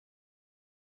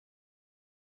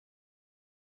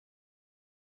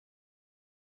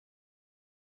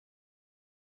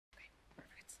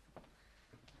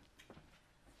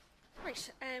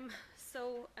Right,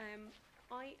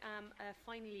 I am a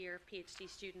final year PhD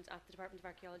student at the Department of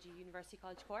Archaeology, University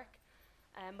College Cork.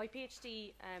 My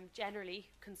PhD generally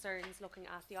concerns looking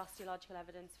at the osteological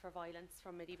evidence for violence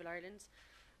from medieval Ireland,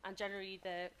 and generally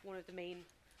one of the main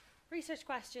research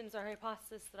questions or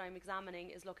hypotheses that I'm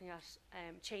examining is looking at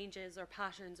changes or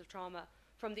patterns of trauma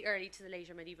from the early to the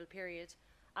later medieval period,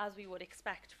 as we would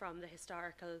expect from the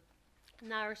historical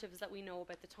narratives that we know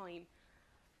about the time.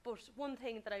 But one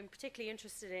thing that I'm particularly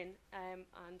interested in,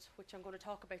 and which I'm going to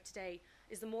talk about today,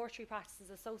 is the mortuary practices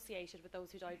associated with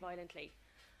those who died violently,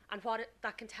 and what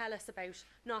that can tell us about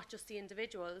not just the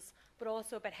individuals, but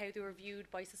also about how they were viewed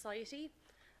by society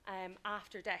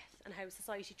after death, and how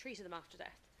society treated them after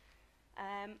death.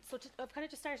 I've kind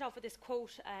of just started off with this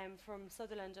quote from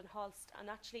Sutherland and Holst, and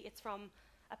actually it's from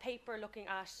a paper looking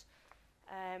at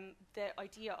the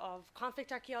idea of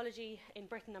conflict archaeology in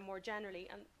Britain and more generally,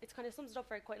 and it kind of sums it up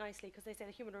quite nicely, because they say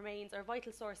that human remains are a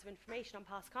vital source of information on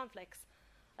past conflicts,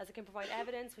 as it can provide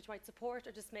evidence which might support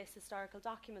or dismiss historical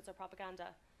documents or propaganda.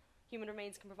 Human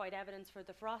remains can provide evidence for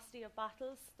the ferocity of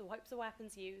battles, the types of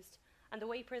weapons used, and the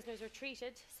way prisoners were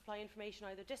treated, supply information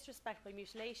either disrespect by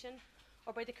mutilation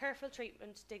or by the careful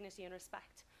treatment, dignity and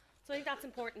respect. So I think that's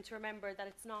important to remember, that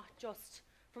it's not just,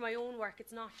 for my own work,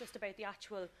 it's not just about the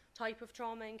actual type of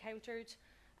trauma encountered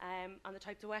and the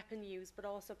types of weapon used, but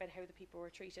also about how the people were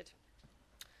treated.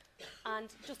 And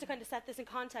just to kind of set this in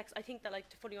context, I think that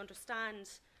to fully understand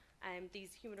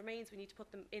these human remains, we need to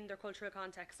put them in their cultural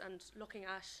context, and looking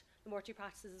at the mortuary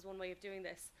practices is one way of doing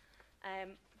this.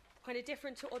 Kind of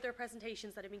different to other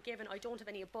presentations that have been given, I don't have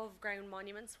any above ground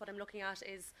monuments. What I'm looking at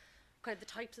is kind of the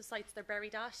types of sites they're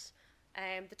buried at,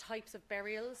 the types of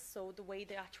burials, so the way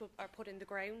they actually are put in the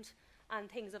ground, and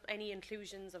things of any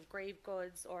inclusions of grave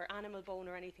goods or animal bone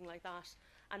or anything like that,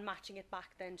 and matching it back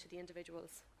then to the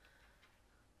individuals.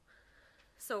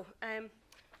 So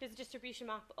there's a distribution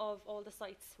map of all the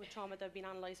sites with trauma that have been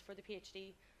analysed for the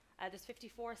PhD. There's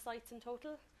 54 sites in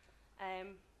total,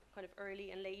 kind of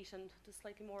early and late, and just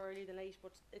slightly more early than late,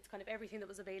 but it's kind of everything that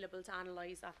was available to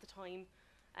analyse at the time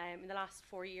in the last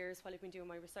 4 years while I've been doing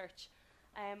my research.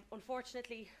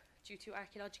 Unfortunately, due to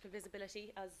archaeological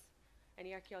visibility, as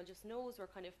any archaeologist knows, we're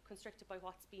kind of constricted by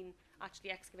what's been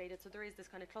actually excavated. So there is this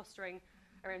kind of clustering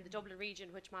around the Dublin region,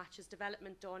 which matches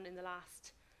development done in the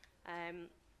last,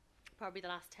 probably the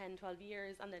last 10, 12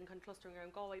 years, and then kind of clustering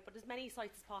around Galway. But as many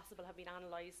sites as possible have been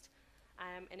analysed,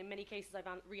 and in many cases I've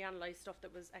reanalysed stuff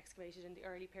that was excavated in the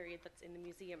early period that's in the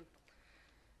museum.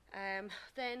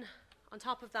 Then, on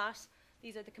top of that,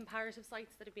 these are the comparative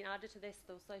sites that have been added to this,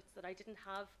 those sites that I didn't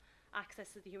have access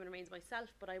to the human remains myself,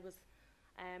 but I was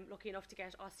lucky enough to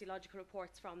get osteological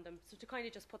reports from them, so to kind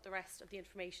of just put the rest of the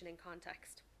information in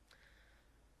context.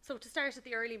 So to start at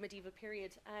the early medieval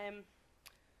period,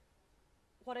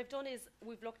 what I've done is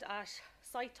we've looked at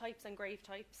site types and grave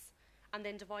types, and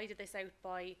then divided this out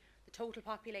by the total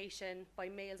population, by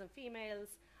males and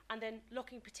females, and then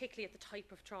looking particularly at the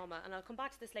type of trauma. And I'll come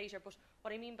back to this later, but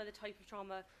what I mean by the type of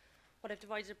trauma, what I've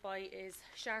divided it by is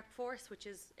sharp force, which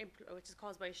is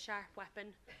caused by a sharp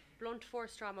weapon, blunt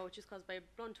force trauma, which is caused by a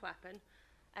blunt weapon.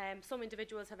 Some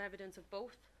individuals have evidence of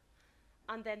both.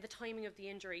 And then the timing of the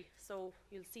injury. So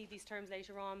you'll see these terms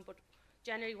later on, but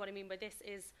generally what I mean by this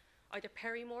is either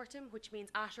perimortem, which means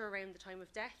at or around the time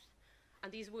of death,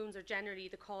 and these wounds are generally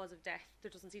the cause of death. There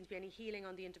doesn't seem to be any healing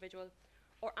on the individual.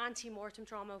 Or ante-mortem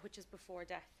trauma, which is before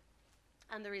death,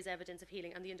 and there is evidence of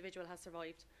healing and the individual has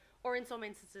survived. Or in some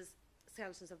instances,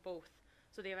 skeletons of both.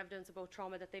 So they have evidence of both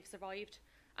trauma that they've survived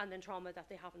and then trauma that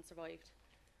they haven't survived.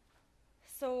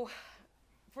 So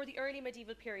for the early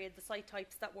medieval period, the site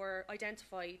types that were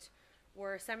identified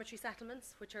were cemetery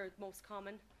settlements, which are most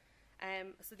common.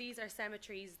 So these are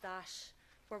cemeteries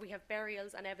where we have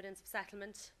burials and evidence of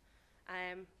settlement,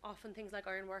 often things like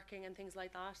ironworking and things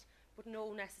like that, but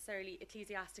no necessarily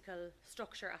ecclesiastical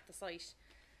structure at the site.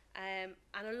 And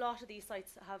a lot of these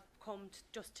sites have come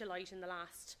just to light in the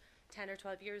last 10 or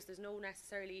 12 years. There's no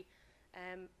necessarily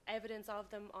evidence of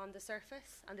them on the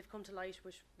surface, and they've come to light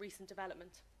with recent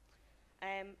development.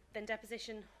 Then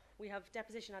deposition, we have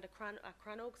deposition at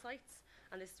Crannog sites,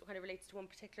 and this kind of relates to one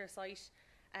particular site.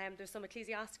 There's some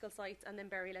ecclesiastical sites, and then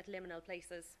burial at liminal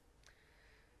places.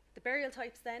 The burial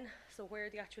types then, so where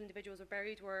the actual individuals were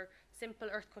buried, were simple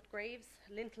earth-cut graves,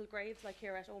 lintel graves like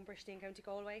here at Owenbrishty in County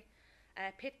Galway,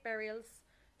 pit burials,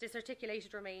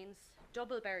 disarticulated remains,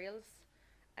 double burials,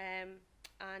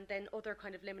 and then other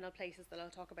kind of liminal places that I'll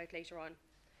talk about later on.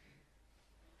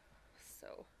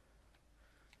 So,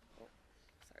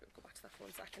 sorry, we'll go back to that for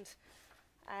 1 second.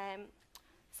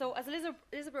 So as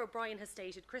Elizabeth O'Brien has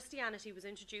stated, Christianity was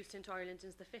introduced into Ireland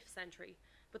in the 5th century.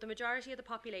 but the majority of the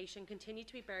population continued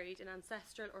to be buried in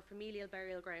ancestral or familial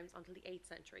burial grounds until the 8th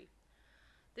century.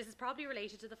 This is probably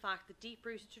related to the fact that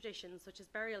deep-rooted traditions such as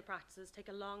burial practices take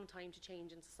a long time to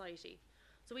change in society.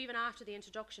 So even after the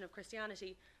introduction of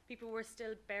Christianity, people were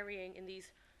still burying in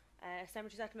these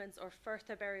cemetery settlements or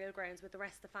further burial grounds with the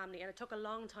rest of the family, and it took a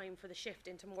long time for the shift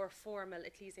into more formal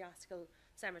ecclesiastical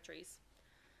cemeteries.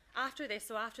 After this,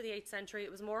 so after the 8th century,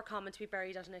 it was more common to be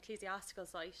buried at an ecclesiastical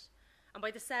site, and by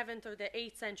the 7th or the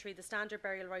 8th century, the standard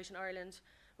burial rite in Ireland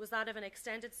was that of an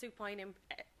extended supine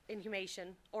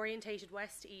inhumation, orientated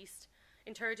west to east,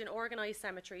 interred in organised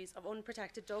cemeteries of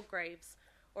unprotected dug graves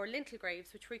or lintel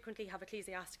graves, which frequently have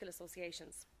ecclesiastical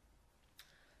associations.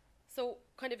 So,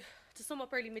 kind of to sum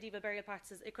up early medieval burial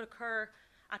practices, it could occur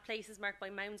at places marked by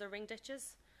mounds or ring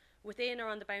ditches, within or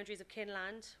on the boundaries of kin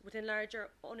land, within larger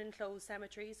unenclosed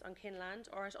cemeteries on kin land,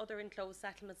 or at other enclosed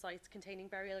settlement sites containing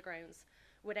burial grounds,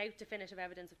 without definitive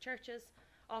evidence of churches,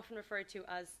 often referred to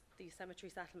as these cemetery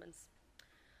settlements.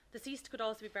 Deceased could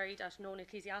also be buried at known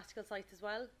ecclesiastical sites as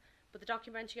well, but the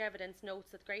documentary evidence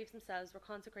notes that graves themselves were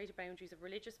consecrated boundaries of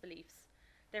religious beliefs.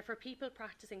 Therefore, people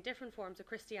practicing different forms of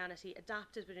Christianity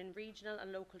adapted within regional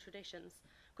and local traditions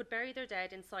could bury their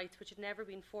dead in sites which had never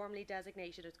been formally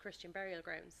designated as Christian burial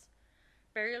grounds.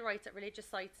 Burial rites at religious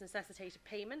sites necessitated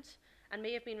payment and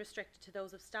may have been restricted to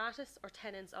those of status or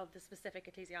tenants of the specific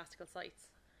ecclesiastical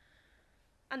sites.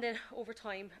 And then over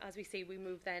time, as we see, we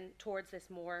move then towards this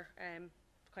more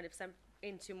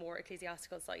into more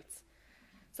ecclesiastical sites.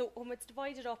 So when it's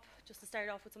divided up, just to start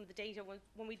off with some of the data,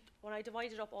 when I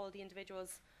divided up all the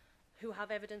individuals who have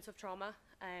evidence of trauma,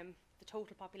 the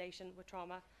total population with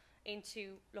trauma,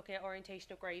 into looking at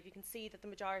orientation of grave, you can see that the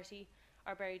majority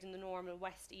are buried in the normal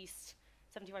west-east,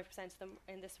 75% of them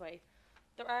in this way.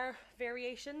 There are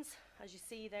variations, as you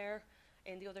see there,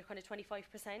 in the other kind of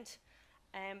 25%.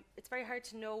 It's very hard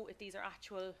to know if these are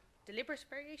actual deliberate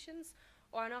variations,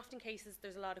 or in often cases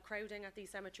there's a lot of crowding at these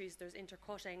cemeteries, there's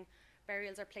intercutting,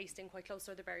 burials are placed in quite close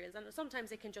to other burials, and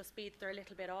sometimes it can just be that they're a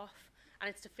little bit off, and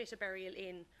it's to fit a burial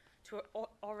in to an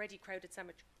already crowded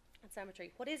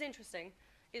cemetery. What is interesting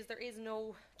is there is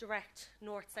no direct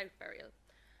north-south burial,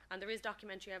 and there is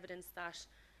documentary evidence that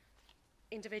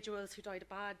individuals who died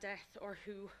a bad death or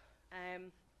who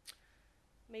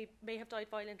may have died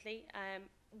violently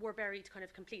were buried kind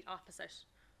of complete opposite,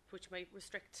 which might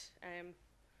restrict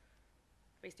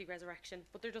basically resurrection,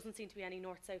 but there doesn't seem to be any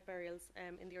north-south burials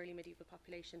in the early medieval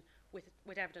population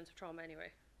with evidence of trauma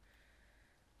anyway.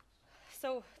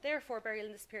 So therefore, burial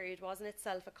in this period was in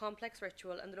itself a complex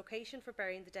ritual, and the location for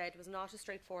burying the dead was not a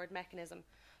straightforward mechanism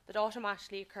that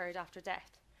automatically occurred after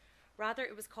death. Rather,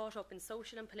 it was caught up in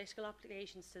social and political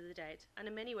obligations to the dead, and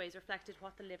in many ways reflected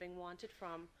what the living wanted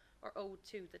from or owed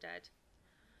to the dead.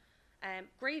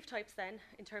 Grave types then,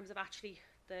 in terms of actually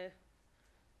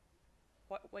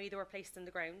what way they were placed in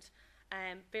the ground,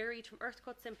 varied from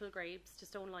earth-cut simple graves to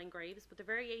stone-lined graves, but the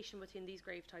variation within these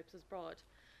grave types was broad.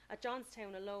 At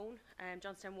Johnstown alone,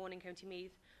 Johnstown 1 in County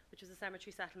Meath, which was a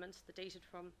cemetery settlement that dated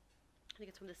from, I think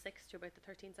it's from the 6th to about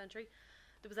the 13th century,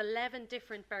 there was 11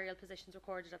 different burial positions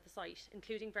recorded at the site,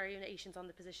 including variations on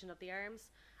the position of the arms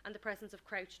and the presence of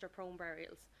crouched or prone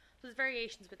burials. So there's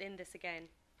variations within this again.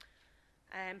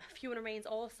 Human remains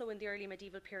also in the early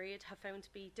medieval period have found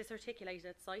to be disarticulated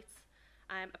at sites,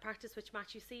 a practice which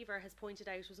Matthew Seaver has pointed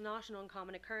out was not an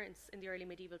uncommon occurrence in the early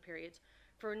medieval period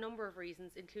for a number of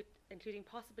reasons, including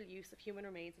possible use of human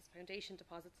remains as foundation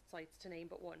deposits at sites, to name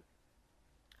but one.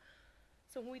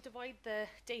 So when we divide the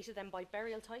data then by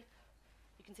burial type,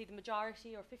 you can see the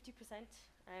majority, or 50%,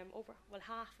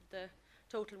 half of the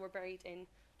total were buried in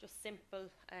just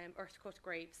simple earth-cut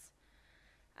graves.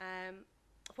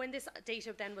 When this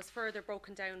data then was further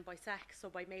broken down by sex, so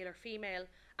by male or female,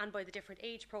 and by the different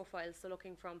age profiles, so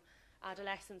looking from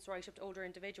adolescents right up to older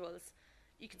individuals,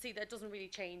 you can see that it doesn't really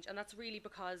change, and that's really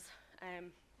because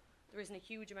there isn't a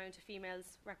huge amount of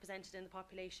females represented in the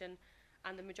population,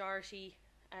 and the majority,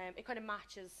 it kind of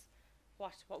matches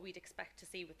what we'd expect to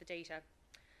see with the data.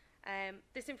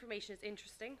 This information is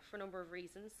interesting for a number of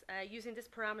reasons. Using this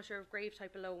parameter of grave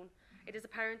type alone, it is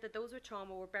apparent that those with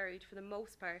trauma were buried for the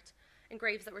most part in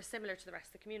graves that were similar to the rest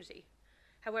of the community.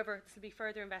 However, this will be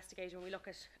further investigated when we look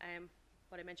at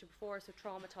what I mentioned before, so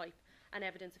trauma type and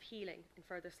evidence of healing in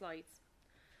further slides.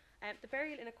 The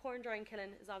burial in a corn drying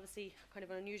kiln is obviously kind of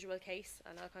an unusual case,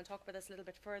 and I'll kind of talk about this a little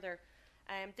bit further.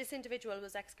 This individual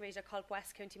was excavated at Colp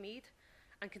West, County Meath,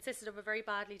 and consisted of a very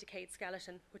badly decayed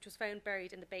skeleton, which was found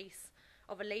buried in the base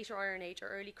of a later Iron Age or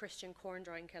early Christian corn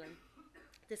drying kiln.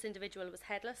 This individual was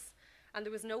headless, and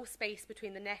there was no space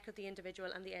between the neck of the individual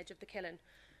and the edge of the kiln,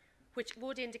 which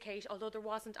would indicate, although there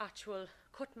wasn't actual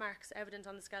cut marks evident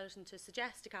on the skeleton to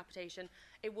suggest decapitation,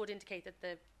 it would indicate that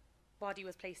the body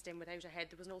was placed in without a head.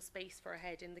 There was no space for a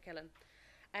head in the kiln.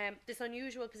 This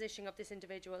unusual positioning of this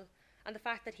individual and the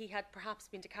fact that he had perhaps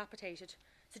been decapitated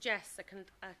suggests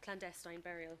a clandestine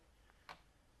burial.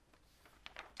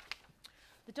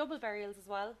 The double burials as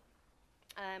well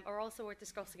are also worth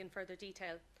discussing in further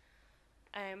detail.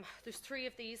 There's 3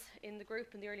 of these in the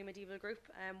group, in the early medieval group,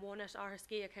 one at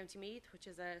Archaeology, County Meath, which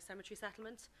is a cemetery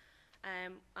settlement,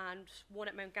 and one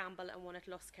at Mount Gamble and one at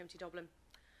Lusk, County Dublin.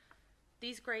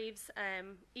 These graves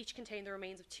each contain the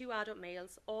remains of 2 adult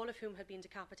males, all of whom had been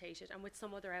decapitated and with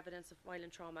some other evidence of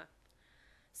violent trauma.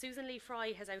 Susan Lee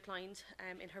Fry has outlined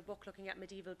in her book looking at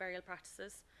medieval burial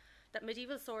practices that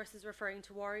medieval sources referring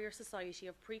to warrior society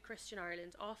of pre-Christian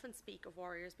Ireland often speak of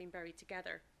warriors being buried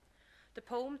together. The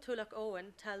poem Tulloch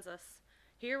Owen tells us,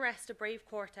 "Here rest a brave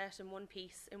quartet in one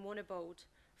piece, in one abode.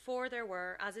 4 there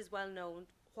were, as is well known,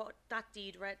 that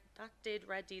did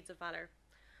red deeds of valour.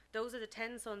 Those are the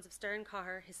 10 sons of Stern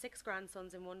Cahir, his 6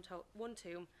 grandsons in one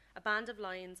tomb. A band of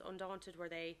lions, undaunted were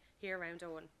they, here round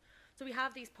Owen." So we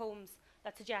have these poems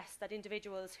that suggest that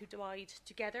individuals who died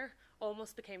together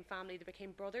almost became family. They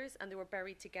became brothers and they were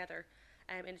buried together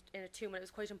in a tomb, and it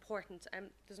was quite important.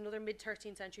 There's another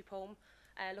mid-13th century poem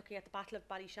looking at the Battle of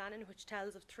Ballyshannon, which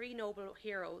tells of 3 noble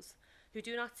heroes who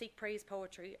do not seek praise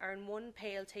poetry, are in one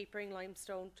pale tapering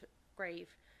limestone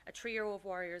grave, a trio of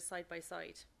warriors side by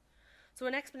side. So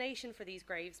an explanation for these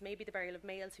graves may be the burial of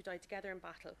males who died together in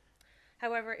battle.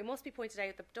 However, it must be pointed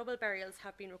out that double burials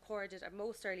have been recorded at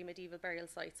most early medieval burial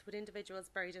sites, with individuals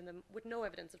buried in them with no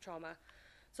evidence of trauma,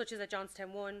 such as at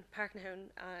Johnstown 1,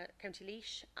 Parknahown, County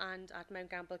Laois, and at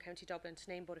Mount Gamble, County Dublin, to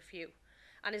name but a few.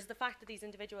 And it's the fact that these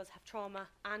individuals have trauma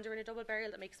and are in a double burial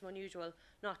that makes them unusual,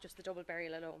 not just the double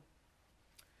burial alone.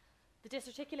 The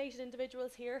disarticulated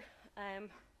individuals here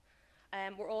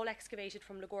were all excavated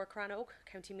from Lagore Crannog,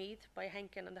 County Meath, by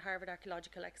Henkin and the Harvard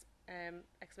Archaeological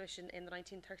Expedition in the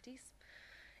 1930s.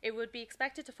 It would be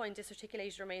expected to find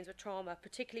disarticulated remains with trauma,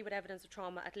 particularly with evidence of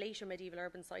trauma at later medieval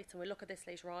urban sites, and we'll look at this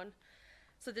later on.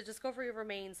 So the discovery of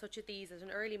remains such as these at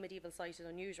an early medieval site is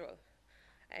unusual.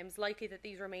 It's likely that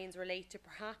these remains relate to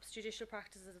perhaps judicial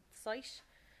practices at the site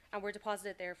and were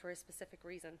deposited there for a specific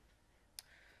reason.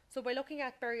 So by looking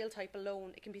at burial type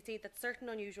alone, it can be seen that certain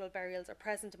unusual burials are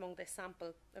present among this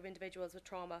sample of individuals with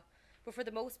trauma, but for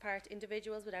the most part,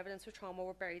 individuals with evidence for trauma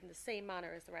were buried in the same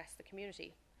manner as the rest of the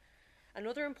community.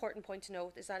 Another important point to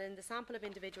note is that in the sample of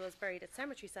individuals buried at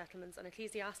cemetery settlements and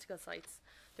ecclesiastical sites,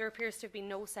 there appears to have been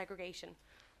no segregation.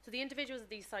 So the individuals at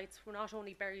these sites were not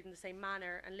only buried in the same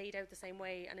manner and laid out the same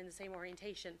way and in the same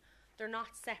orientation, they're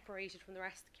not separated from the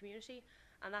rest of the community,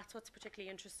 and that's what's particularly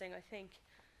interesting, I think,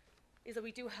 is that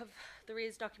there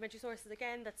is documentary sources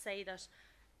again that say that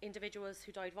individuals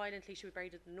who died violently should be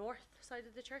buried at the north side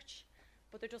of the church,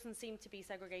 but there doesn't seem to be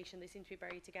segregation, they seem to be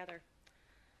buried together.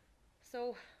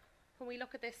 So when we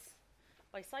look at this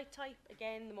by site type,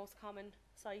 again the most common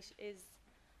site is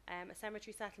a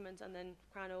cemetery settlement, and then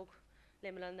Crannog,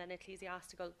 Limmel, and then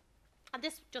ecclesiastical. And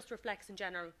this just reflects in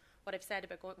general what I've said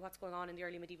about what's going on in the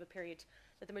early medieval period,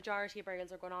 that the majority of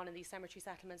burials are going on in these cemetery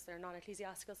settlements. They're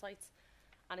non-ecclesiastical sites,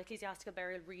 and ecclesiastical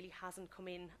burial really hasn't come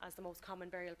in as the most common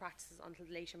burial practices until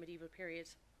the later medieval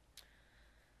period.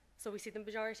 So we see the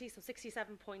majority, so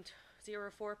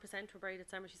 67.04% were buried at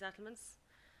cemetery settlements.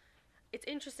 It's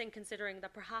interesting considering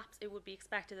that perhaps it would be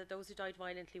expected that those who died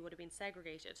violently would have been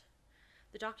segregated.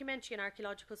 The documentary and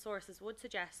archaeological sources would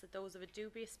suggest that those of a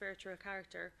dubious spiritual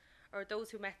character, or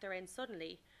those who met their end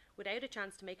suddenly, without a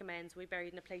chance to make amends, would be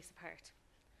buried in a place apart.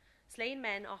 Slain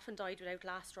men often died without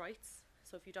last rites,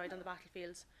 so if you died on the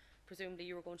battlefield, presumably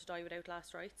you were going to die without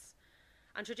last rites,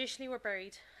 and traditionally were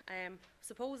buried,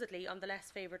 supposedly, on the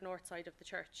less favoured north side of the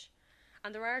church.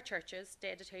 And there are churches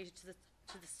dedicated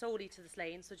solely to the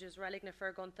slain, such as Relic na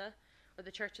Ferguntha, or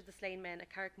the Church of the Slain Men at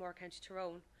Carrickmore, County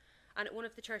Tyrone, and at one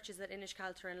of the churches at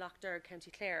Inishcalter in Loughdurg,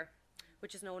 County Clare,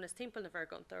 which is known as Timple na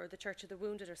Ferguntha, or the Church of the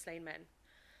Wounded or Slain Men.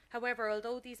 However,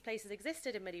 although these places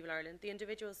existed in medieval Ireland, the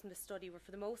individuals in this study were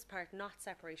for the most part not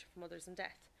separated from others in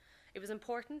death. It was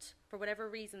important, for whatever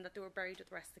reason, that they were buried with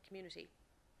the rest of the community.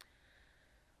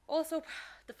 Also,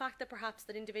 the fact that perhaps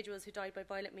that individuals who died by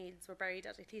violent means were buried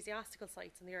at ecclesiastical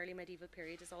sites in the early medieval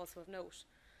period is also of note.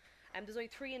 There's only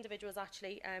 3 individuals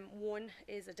actually. One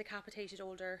is a decapitated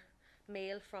older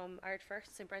male from Ardfert,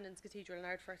 St Brendan's Cathedral in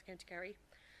Ardfert, County Kerry.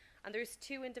 And there's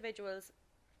 2 individuals.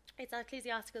 It's an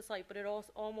ecclesiastical site, but it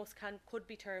almost could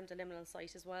be termed a liminal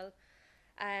site as well.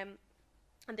 And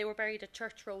they were buried at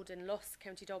Church Road in Lusk,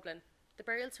 County Dublin. The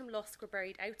burials from Lusk were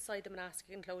buried outside the monastic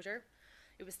enclosure.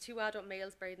 It was 2 adult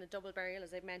males buried in a double burial,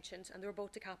 as I mentioned, and they were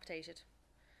both decapitated.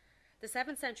 The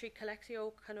 7th century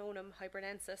Collectio Canonum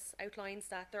Hibernensis outlines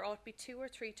that there ought to be 2 or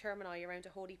 3 termini around a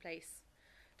holy place.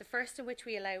 The first in which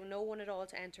we allow no one at all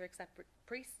to enter except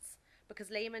priests, because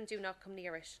laymen do not come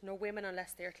near it, nor women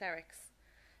unless they are clerics.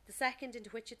 The second into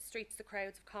which it streets the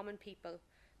crowds of common people,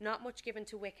 not much given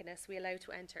to wickedness, we allow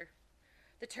to enter.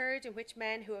 The third in which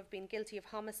men who have been guilty of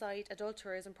homicide,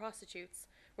 adulterers and prostitutes,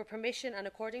 with permission and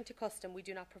according to custom, we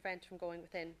do not prevent from going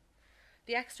within.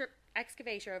 The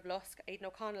excavator of Lusk, Aidan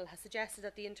O'Connell, has suggested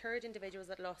that the interred individuals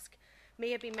at Lusk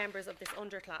may have been members of this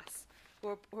underclass,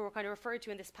 who are kind of referred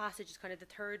to in this passage as kind of the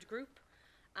third group,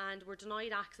 and were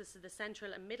denied access to the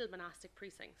central and middle monastic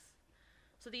precincts.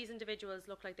 So these individuals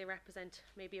look like they represent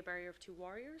maybe a burial of 2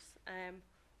 warriors,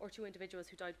 or 2 individuals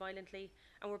who died violently,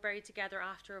 and were buried together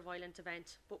after a violent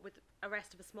event, but with a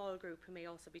rest of a small group who may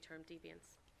also be termed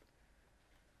deviants.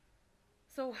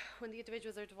 So when the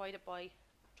individuals are divided by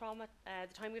trauma,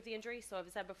 the time of the injury, so as I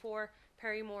said before,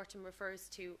 peri-mortem refers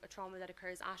to a trauma that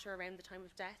occurs at or around the time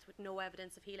of death with no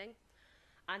evidence of healing.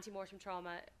 Ante-mortem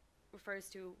trauma refers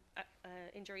to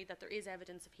injury that there is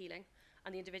evidence of healing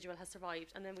and the individual has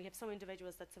survived. And then we have some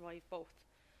individuals that survive both.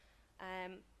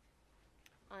 And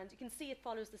you can see it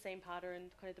follows the same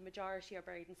pattern. Kind of the majority are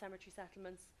buried in cemetery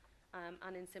settlements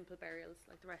and in simple burials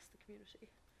like the rest of the community.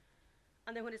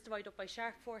 And then when it's divided up by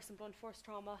sharp force and blunt force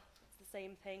trauma, it's the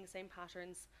same thing, same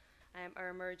patterns are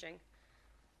emerging.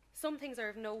 Some things are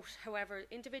of note, however.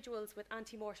 Individuals with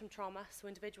ante-mortem trauma, so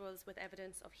individuals with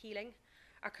evidence of healing,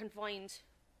 are confined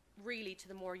really to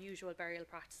the more usual burial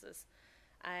practices.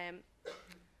 And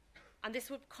this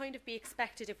would kind of be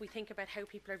expected if we think about how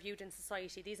people are viewed in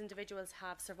society. These individuals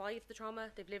have survived the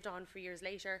trauma, they've lived on for years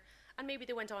later, and maybe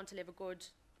they went on to live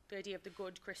the idea of the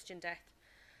good Christian death.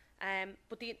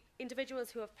 But the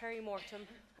individuals who have peri-mortem,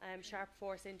 sharp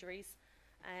force injuries,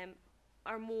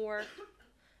 are more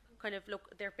kind of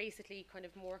they're basically kind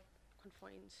of more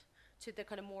confined to the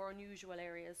kind of more unusual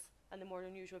areas and the more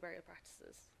unusual burial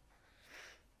practices.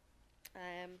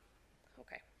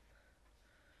 Okay.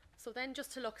 So then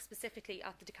just to look specifically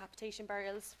at the decapitation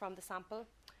burials from the sample,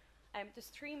 there's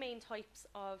 3 main types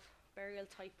of burial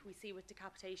type we see with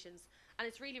decapitations, and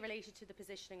it's really related to the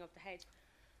positioning of the head.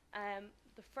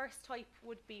 The first type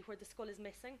would be where the skull is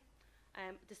missing.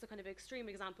 This is a kind of extreme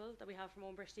example that we have from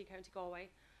Owenbrishty, County Galway,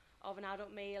 of an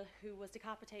adult male who was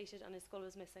decapitated and his skull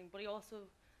was missing, but he also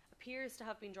appears to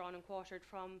have been drawn and quartered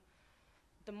from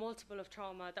the multiple of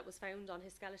trauma that was found on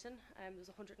his skeleton. There was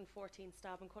 114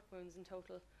 stab and cut wounds in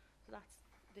total. So that's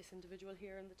this individual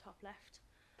here in the top left.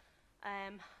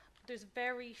 There's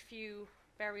very few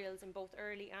burials in both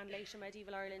early and later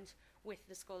medieval Ireland with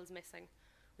the skulls missing,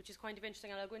 which is kind of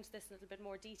interesting, and I'll go into this in a little bit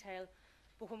more detail.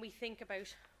 But when we think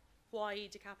about why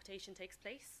decapitation takes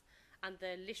place, and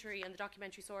the literary and the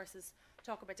documentary sources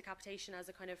talk about decapitation as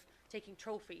a kind of taking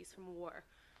trophies from war,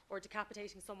 or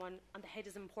decapitating someone and the head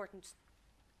is an important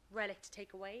relic to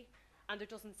take away, and there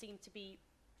doesn't seem to be,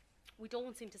 we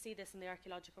don't seem to see this in the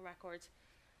archaeological record.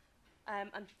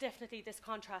 And definitely this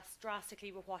contrasts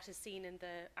drastically with what is seen in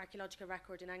the archaeological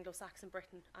record in Anglo-Saxon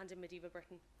Britain and in medieval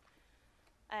Britain.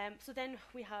 So then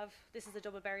we have, this is a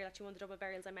double burial, actually one of the double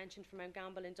burials I mentioned from Mount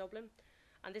Gamble in Dublin,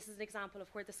 and this is an example of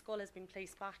where the skull has been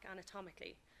placed back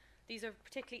anatomically. These are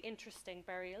particularly interesting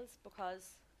burials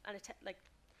because,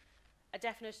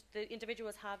 the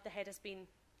individuals have, the head has been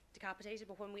decapitated,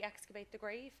 but when we excavate the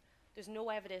grave, there's no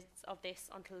evidence of this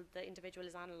until the individual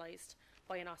is analysed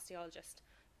by an osteologist.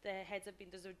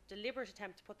 There's a deliberate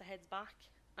attempt to put the heads back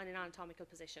in an anatomical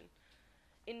position.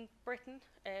 In Britain,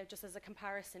 just as a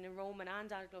comparison, in Roman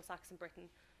and Anglo-Saxon Britain,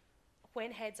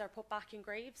 when heads are put back in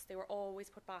graves, they were always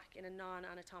put back in a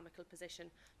non-anatomical position.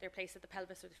 They're placed at the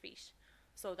pelvis or the feet,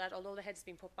 so that although the head's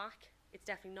been put back, it's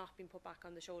definitely not been put back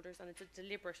on the shoulders, and it's a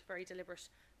deliberate, very deliberate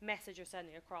message you're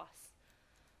sending across.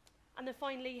 And then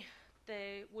finally,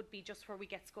 would be just where we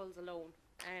get skulls alone,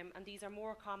 and these are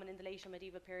more common in the later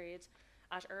medieval period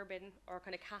at urban or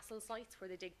kind of castle sites where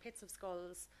they dig pits of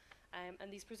skulls,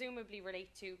 and these presumably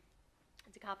relate to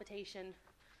decapitation,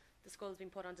 the skulls being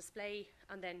put on display,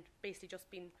 and then basically just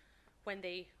being, when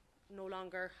they no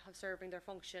longer have serving their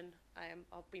function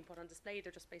of being put on display,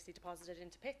 they're just basically deposited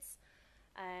into pits.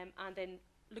 And then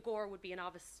Ligor would be an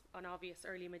obvious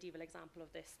early medieval example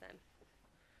of this then.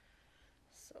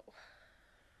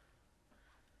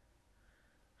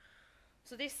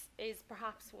 So this is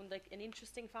perhaps an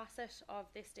interesting facet of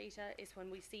this data is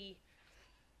when we see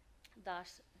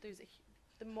that there's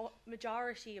the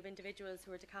majority of individuals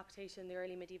who are decapitated in the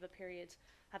early medieval period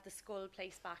have the skull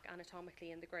placed back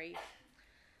anatomically in the grave.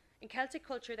 In Celtic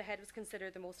culture, the head was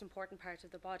considered the most important part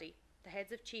of the body. The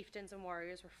heads of chieftains and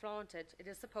warriors were flaunted, it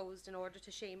is supposed, in order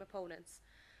to shame opponents,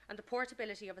 and the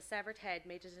portability of a severed head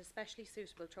made it an especially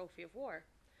suitable trophy of war.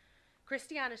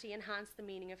 Christianity enhanced the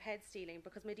meaning of head stealing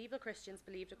because medieval Christians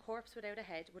believed a corpse without a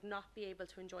head would not be able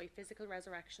to enjoy physical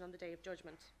resurrection on the Day of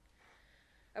Judgment.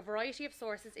 A variety of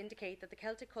sources indicate that the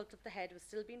Celtic cult of the head was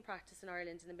still being practiced in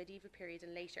Ireland in the medieval period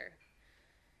and later.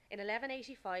 In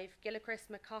 1185, Gilachris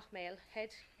mac Cochmail,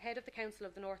 head of the Council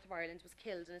of the North of Ireland, was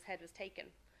killed and his head was taken.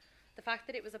 The fact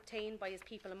that it was obtained by his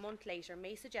people a month later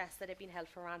may suggest that it had been held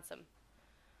for ransom.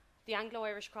 The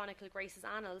Anglo-Irish chronicle Grace's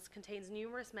Annals contains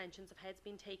numerous mentions of heads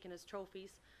being taken as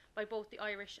trophies by both the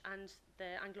Irish and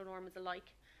the Anglo-Normans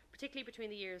alike, particularly between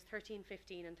the years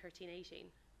 1315 and 1318.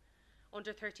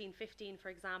 Under 1315, for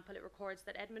example, it records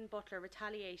that Edmund Butler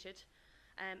retaliated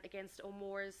against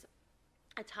O'Moore's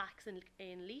attacks in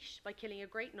Laois by killing a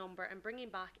great number and bringing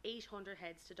back 800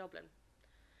 heads to Dublin.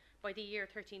 By the year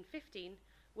 1315,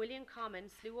 William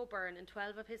Comyn slew O'Byrne and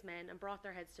 12 of his men and brought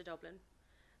their heads to Dublin.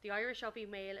 The Irish Obi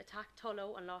Mail attacked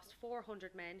Tullow and lost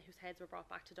 400 men whose heads were brought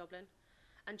back to Dublin.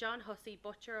 And John Hussey,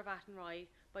 butcher of Athenry,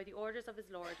 by the orders of his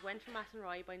lord, went from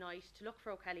Athenry by night to look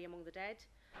for O'Kelly among the dead.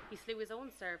 He slew his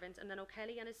own servant, and then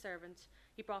O'Kelly and his servant,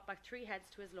 he brought back 3 heads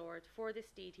to his lord. For this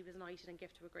deed he was knighted and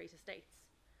gifted with great estates.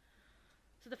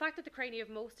 So the fact that the crania of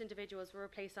most individuals were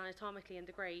replaced anatomically in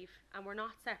the grave and were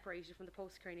not separated from the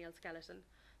postcranial skeleton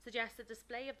suggests that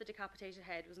display of the decapitated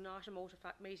head was not a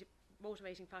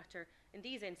motivating factor in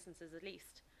these instances, at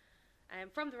least.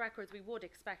 From the records, we would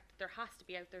expect that there has to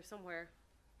be out there somewhere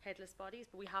headless bodies,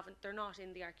 but they're not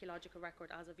in the archaeological record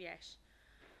as of yet.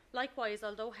 Likewise,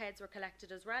 although heads were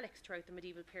collected as relics throughout the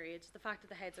medieval period, the fact that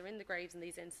the heads are in the graves in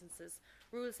these instances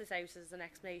rules this out as an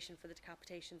explanation for the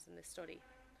decapitations in this study.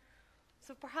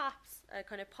 So perhaps a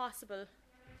kind of possible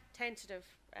tentative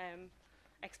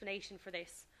explanation for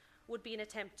this would be an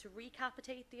attempt to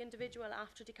recapitate the individual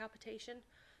after decapitation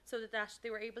so that they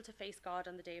were able to face God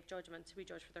on the Day of Judgment to be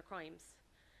judged for their crimes.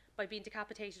 By being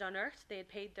decapitated on earth, they had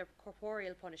paid their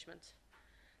corporeal punishment.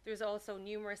 There's also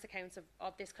numerous accounts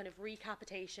of this kind of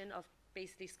recapitation of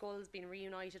basically skulls being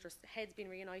reunited or heads being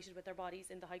reunited with their bodies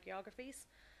in the hagiographies.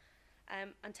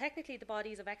 And technically the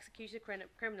bodies of executed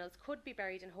criminals could be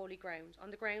buried in holy ground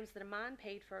on the grounds that a man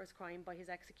paid for his crime by his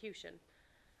execution,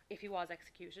 if he was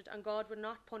executed, and God would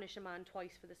not punish a man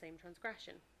twice for the same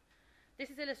transgression. This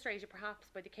is illustrated perhaps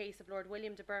by the case of Lord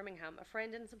William de Birmingham, a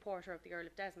friend and supporter of the Earl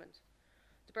of Desmond.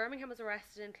 De Birmingham was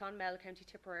arrested in Clonmel, County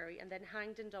Tipperary, and then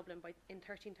hanged in Dublin in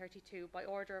 1332 by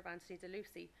order of Anthony de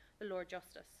Lucy, the Lord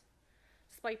Justice.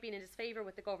 Despite being in disfavour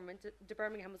with the government, de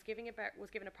Birmingham was given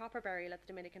a proper burial at the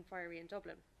Dominican Friary in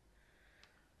Dublin.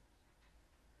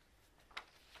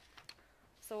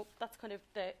 So that's kind of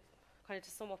to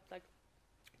sum up like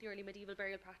the early medieval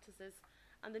burial practices.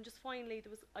 And then just finally,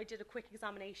 I did a quick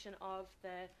examination of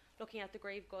looking at the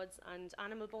grave goods and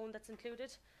animal bone that's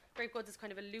included. Grave goods is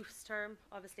kind of a loose term.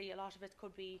 Obviously, a lot of it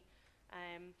could be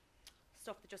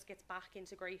stuff that just gets back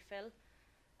into grave fill.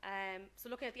 So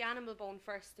looking at the animal bone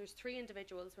first, there's 3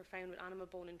 individuals were found with animal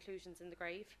bone inclusions in the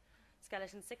grave.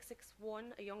 Skeleton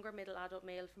 661, a younger middle adult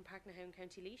male from Parknahown,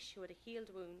 County Laois, who had a healed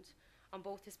wound on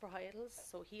both his parietals,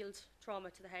 so healed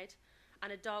trauma to the head,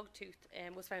 and a dog tooth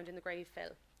was found in the grave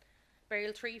fill.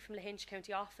 Burial 3 from Lahinch,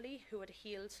 County Offaly, who had a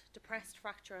healed depressed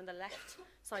fracture on the left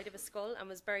side of his skull and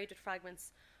was buried with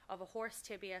fragments of a horse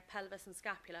tibia, pelvis and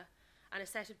scapula, and a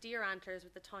set of deer antlers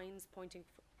with the tines pointing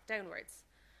downwards.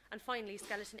 And finally,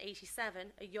 skeleton 87,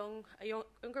 a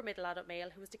younger middle adult male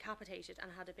who was decapitated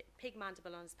and had a pig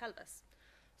mandible on his pelvis.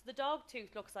 So the dog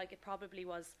tooth looks like it probably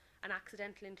was an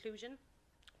accidental inclusion,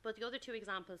 but the other 2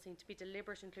 examples seem to be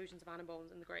deliberate inclusions of animal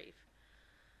bones in the grave.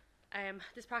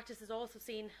 This practice is also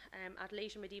seen at a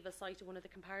later medieval site, one of the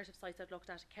comparative sites I've looked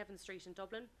at Kevin Street in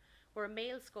Dublin, where a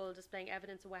male skull displaying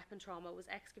evidence of weapon trauma was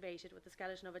excavated with the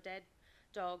skeleton of a dead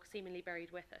dog seemingly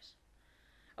buried with it.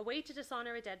 A way to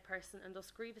dishonour a dead person and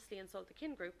thus grievously insult the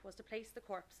kin group was to place the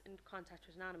corpse in contact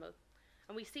with an animal.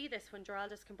 And we see this when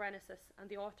Geraldus Cambrensis and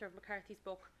the author of McCarthy's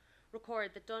book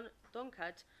record that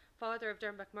Duncad, father of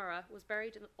Dermot McMurrogh, was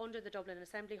buried under the Dublin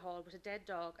Assembly Hall with a dead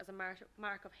dog as a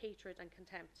mark of hatred and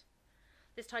contempt.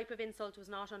 This type of insult was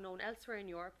not unknown elsewhere in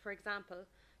Europe. For example,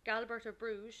 Galbert of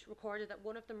Bruges recorded that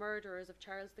one of the murderers of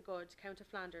Charles the Good, Count of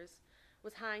Flanders,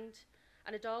 was hanged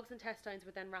and a dog's intestines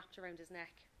were then wrapped around his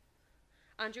neck.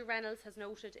 Andrew Reynolds has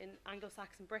noted in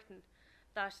Anglo-Saxon Britain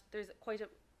that there's quite a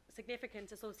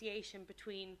significant association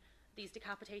between these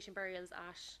decapitation burials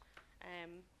at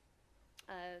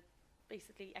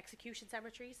basically execution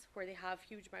cemeteries where they have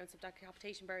huge amounts of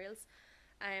decapitation burials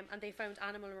and they found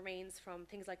animal remains from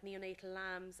things like neonatal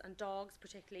lambs and dogs,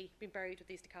 particularly, being buried with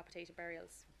these decapitated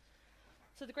burials.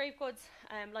 So the grave goods,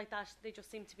 like that, they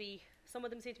just seem to be, some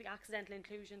of them seem to be accidental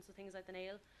inclusions, so things like the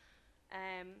nail.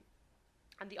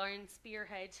 And the iron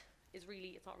spearhead is really,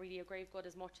 it's not really a grave good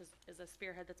as much as a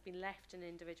spearhead that's been left in an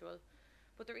individual.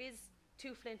 But there is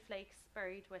 2 flint flakes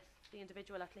buried with the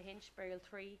individual at Lahinch, burial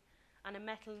 3, and a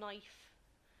metal knife.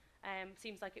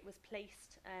 Seems like it was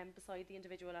placed beside the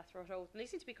individual at Throat Oath. And they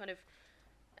seem to be kind of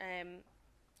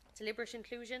deliberate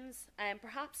inclusions,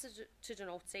 perhaps to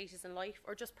denote status in life,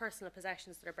 or just personal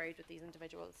possessions that are buried with these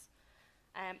individuals.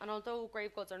 And although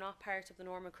grave goods are not part of the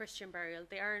normal Christian burial,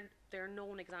 there are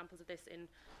known examples of this in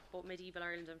both medieval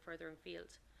Ireland and further afield.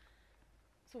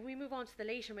 So when we move on to the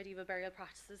later medieval burial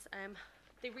practices,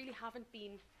 they really haven't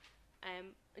been,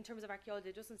 in terms of archaeology,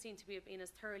 it doesn't seem to be being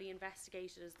as thoroughly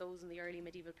investigated as those in the early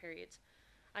medieval period.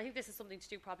 I think this is something to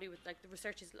do probably with, like, the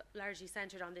research is largely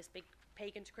centred on this big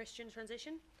pagan to Christian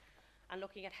transition and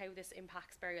looking at how this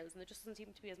impacts burials, and there just doesn't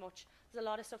seem to be as much. There's a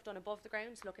lot of stuff done above the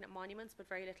ground, looking at monuments, but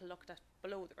very little looked at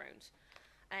below the ground.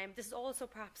 This is also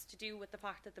perhaps to do with the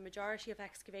fact that the majority of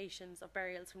excavations of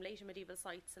burials from later medieval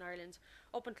sites in Ireland,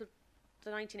 up until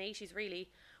the 1980s really,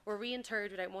 were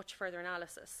reinterred without much further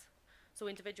analysis. So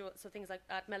things like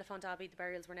at Mellifont Abbey, the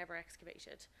burials were never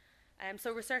excavated.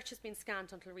 So research has been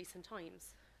scant until recent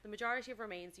times. The majority of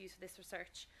remains used for this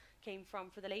research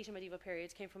for the later medieval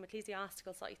period, came from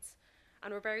ecclesiastical sites,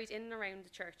 and were buried in and around the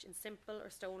church in simple or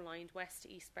stone-lined west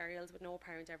to east burials with no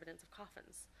apparent evidence of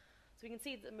coffins. So we can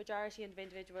see that the majority of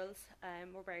individuals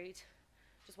were buried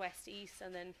just west to east,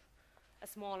 and then a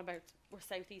small amount were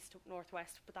southeast to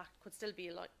northwest, but that could still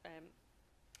be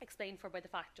explained for by the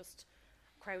fact just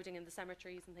crowding in the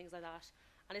cemeteries and things like that.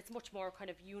 And it's much more kind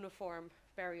of uniform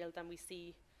burial than we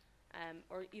see,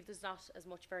 or if there's not as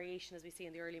much variation as we see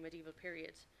in the early medieval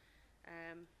period.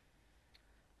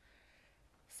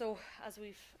 So as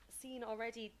we've seen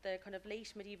already, the kind of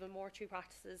late medieval mortuary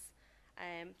practices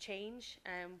change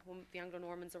when the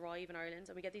Anglo-Normans arrive in Ireland,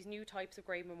 and we get these new types of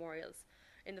grave memorials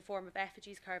in the form of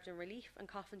effigies carved in relief and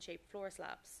coffin-shaped floor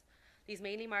slabs. These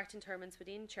mainly marked interments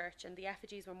within church, and the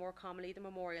effigies were more commonly the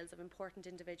memorials of important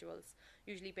individuals,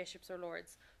 usually bishops or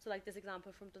lords. So like this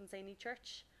example from Dunsany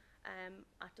Church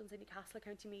at Dunsany Castle,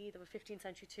 County Meath, of a 15th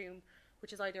century tomb,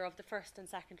 which is either of the first and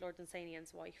second Lord Dunsany and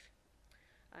his wife.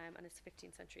 And it's a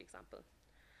 15th century example.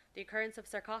 The occurrence of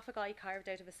sarcophagi carved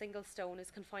out of a single stone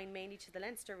is confined mainly to the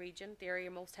Leinster region, the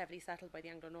area most heavily settled by the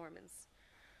Anglo-Normans.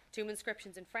 Tomb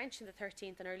inscriptions in French in the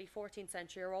 13th and early 14th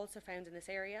century are also found in this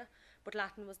area, but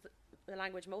Latin was the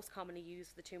language most commonly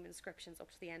used for the tomb inscriptions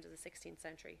up to the end of the 16th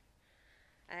century.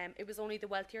 It was only the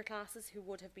wealthier classes who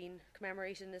would have been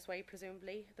commemorated in this way,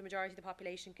 presumably. The majority of the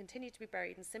population continued to be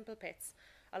buried in simple pits,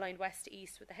 aligned west to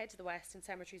east, with the head to the west and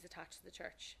cemeteries attached to the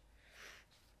church.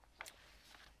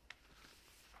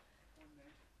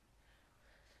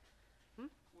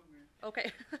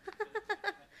 Okay.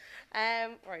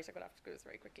 Right, I'm going to have to go this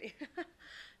very quickly.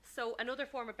 So another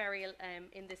form of burial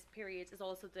in this period is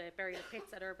also the burial of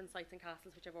pits at urban sites and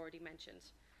castles, which I've already mentioned.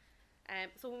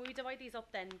 So when we divide these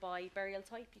up then by burial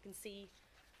type, you can see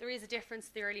there is a difference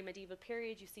to the early medieval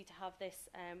period. You see to have this,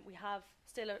 we have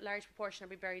still a large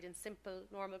proportion are buried in simple,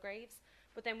 normal graves,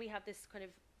 but then we have this kind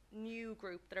of new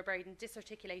group that are buried in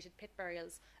disarticulated pit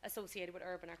burials associated with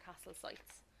urban or castle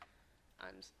sites.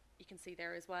 And you can see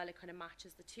there as well, it kind of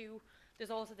matches the two. There's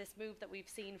also this move that we've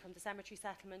seen from the cemetery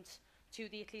settlement to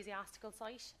the ecclesiastical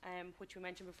site, which we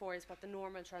mentioned before is what the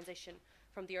normal transition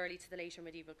from the early to the later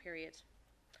medieval period.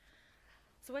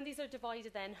 So when these are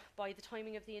divided then by the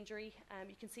timing of the injury,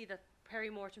 you can see that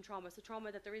peri-mortem trauma, so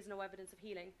trauma that there is no evidence of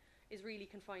healing, is really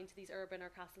confined to these urban or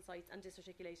castle sites and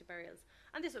disarticulated burials.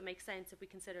 And this would make sense if we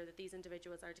consider that these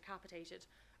individuals are decapitated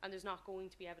and there's not going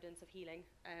to be evidence of healing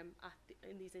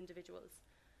in these individuals.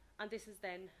 And this is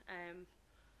then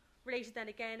related then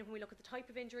again when we look at the type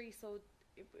of injury, so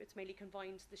it's mainly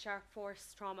confined to the sharp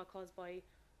force trauma caused by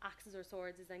axes or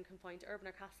swords is then confined to urban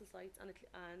or castle sites and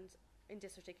in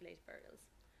disarticulated burials.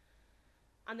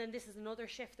 And then this is another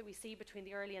shift that we see between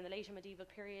the early and the later medieval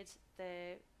period.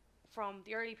 From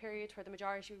the early period where the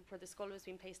majority where the skull was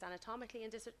being placed anatomically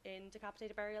in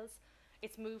decapitated burials,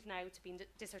 it's moved now to being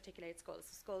disarticulated skulls,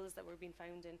 so skulls that were being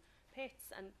found in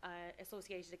pits and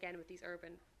associated again with these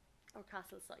urban or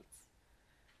castle sites.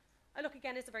 I look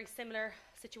again, it's a very similar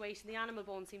situation. The animal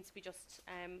bone seems to be just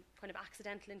kind of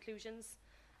accidental inclusions,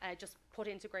 just put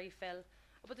into grave fill.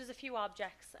 But there's a few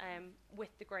objects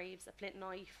with the graves, a flint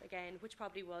knife again, which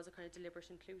probably was a kind of deliberate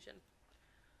inclusion.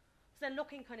 So then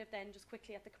looking kind of then just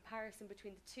quickly at the comparison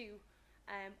between the two,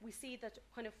 we see that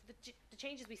kind of the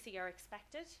changes we see are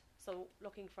expected. So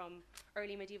looking from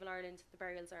early medieval Ireland, the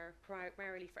burials are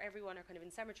primarily for everyone are kind of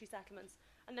in cemetery settlements.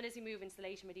 And then as you move into the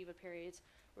later medieval period,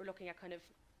 we're looking at kind of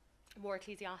more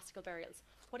ecclesiastical burials.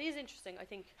 What is interesting, I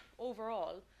think,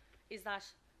 overall, is that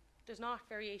there's not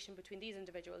variation between these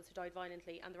individuals who died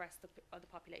violently and the rest of the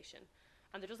population.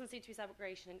 And there doesn't seem to be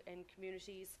segregation in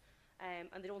communities,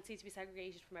 and they don't seem to be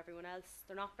segregated from everyone else.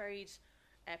 They're not buried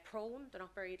prone, they're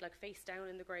not buried like face down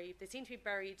in the grave. They seem to be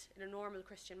buried in a normal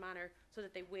Christian manner so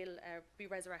that they will be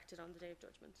resurrected on the Day of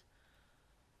Judgment.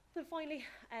 Then finally,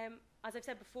 as I've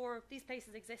said before, these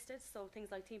places existed, so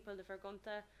things like Timple de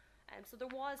Vergunta. So there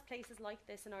was places like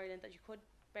this in Ireland that you could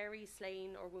bury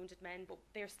slain or wounded men, but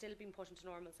they're still being put into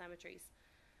normal cemeteries.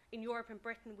 In Europe and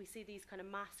Britain, we see these kind of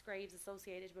mass graves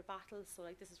associated with battles. So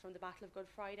like this is from the Battle of Good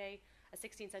Friday, a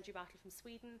 16th century battle from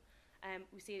Sweden.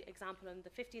 We see an example in the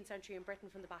 15th century in Britain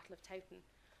from the Battle of Towton.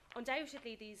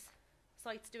 Undoubtedly, these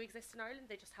sites do exist in Ireland,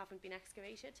 they just haven't been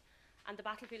excavated. And the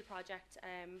Battlefield Project,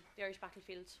 the Irish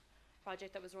Battlefield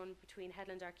Project that was run between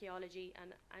Headland Archaeology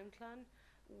and Aunclan,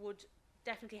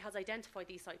 definitely has identified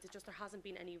these sites. It's just there hasn't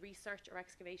been any research or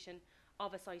excavation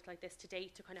of a site like this to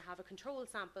date to kind of have a control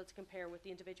sample to compare with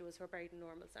the individuals who are buried in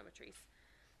normal cemeteries.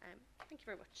 Thank you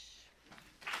very much.